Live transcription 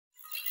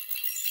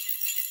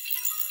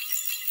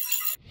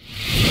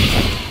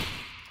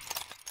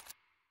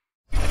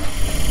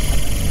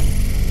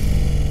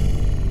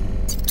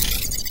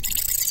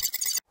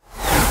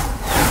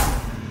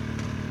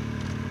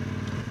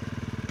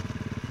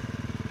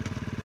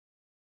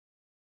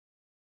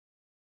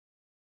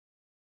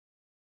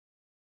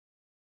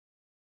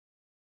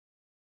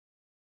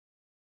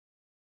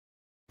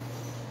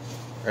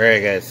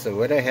Alright guys, so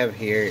what I have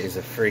here is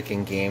a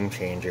freaking game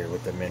changer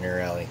with the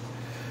Minarelli.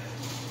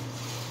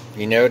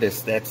 You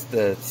notice that's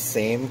the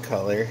same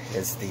color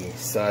as the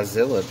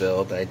Sawzilla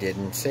build I did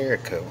in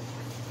Cerakote.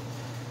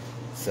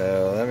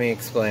 So let me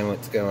explain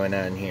what's going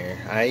on here.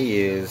 I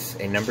use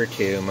a number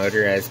 2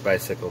 motorized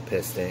bicycle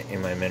piston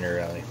in my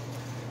Minarelli.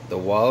 The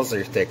walls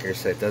are thicker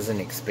so it doesn't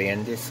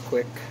expand as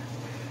quick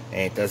and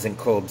it doesn't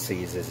cold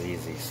seize as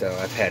easy. So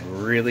I've had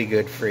really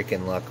good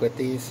freaking luck with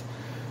these.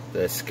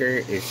 The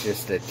skirt is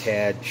just a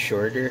tad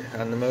shorter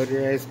on the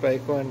motorized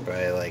bike one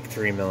by like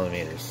 3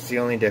 millimeters. It's the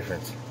only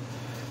difference.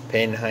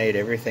 Pin height,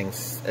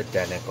 everything's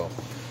identical.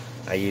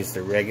 I use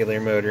the regular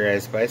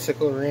motorized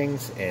bicycle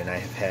rings and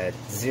I've had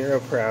zero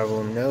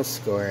problem, no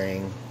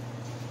scoring.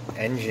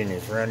 Engine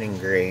is running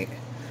great.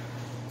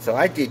 So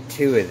I did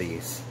 2 of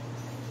these.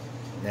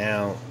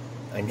 Now,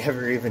 I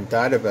never even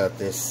thought about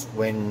this.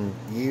 When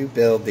you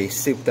build a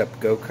souped up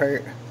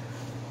go-kart,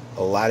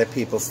 a lot of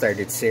people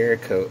started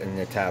Cerakote in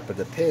the top of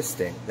the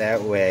piston.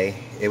 That way,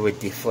 it would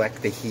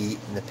deflect the heat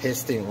and the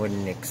piston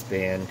wouldn't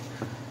expand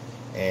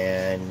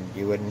and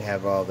you wouldn't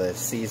have all the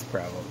seize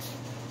problems.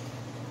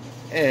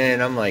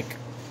 And I'm like,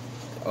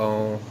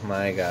 oh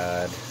my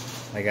god.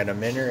 I got a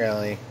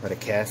Minarelli with a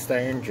cast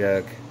iron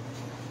jug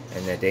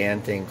and the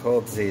damn thing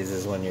cold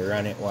seizes when you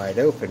run it wide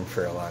open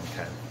for a long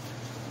time.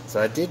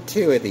 So I did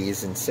 2 of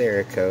these in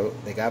Cerakote.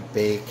 They got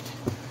baked.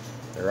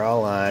 They're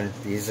all on.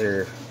 These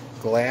are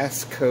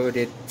glass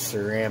coated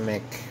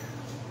ceramic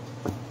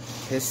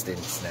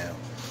pistons now.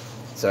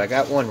 So I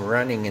got one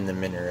running in the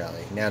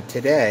Minarelli. Now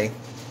today,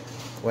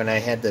 when I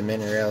had the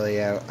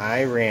Minarelli out,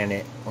 I ran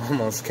it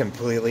almost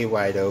completely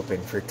wide open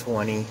for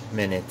 20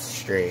 minutes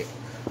straight.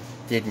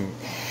 Didn't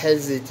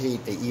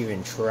hesitate to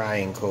even try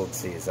and cold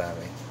seize on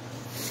me.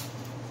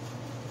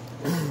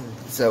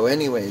 So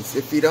anyways,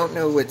 if you don't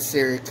know what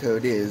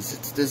Cerakote is,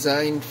 it's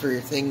designed for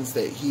things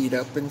that heat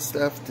up and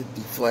stuff to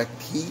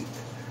deflect heat.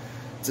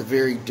 It's a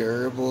very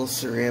durable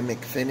ceramic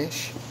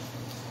finish.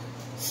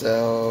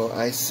 So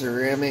I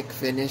ceramic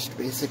finished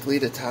basically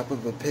the top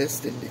of a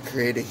piston to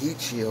create a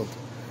heat shield.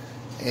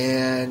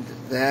 And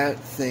that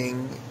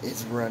thing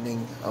is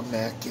running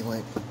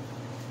immaculate.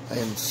 I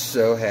am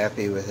so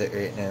happy with it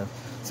right now.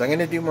 So I'm going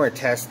to do more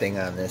testing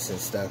on this and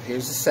stuff.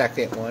 Here's the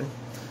second one.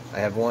 I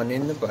have one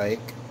in the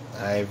bike.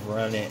 I've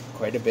run it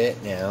quite a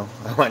bit now.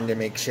 I wanted to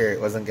make sure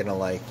it wasn't going to,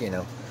 like, you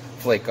know,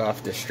 flake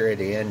off, destroy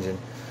the engine.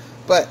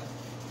 But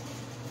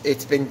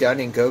it's been done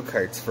in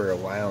go-karts for a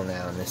while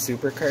now, and the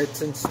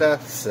supercarts and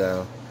stuff,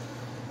 so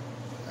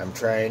I'm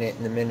trying it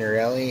in the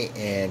Minarelli,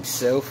 and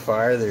so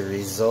far the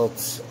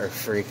results are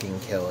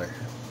freaking killer.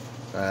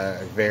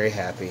 Very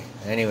happy.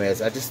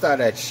 Anyways, I just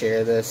thought I'd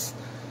share this.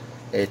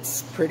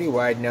 It's pretty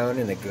wide known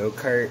in the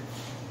go-kart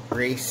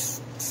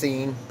race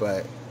scene,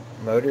 but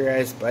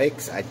motorized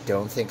bikes, I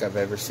don't think I've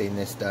ever seen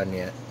this done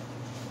yet.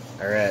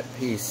 Alright,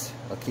 peace.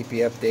 I'll keep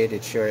you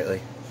updated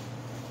shortly.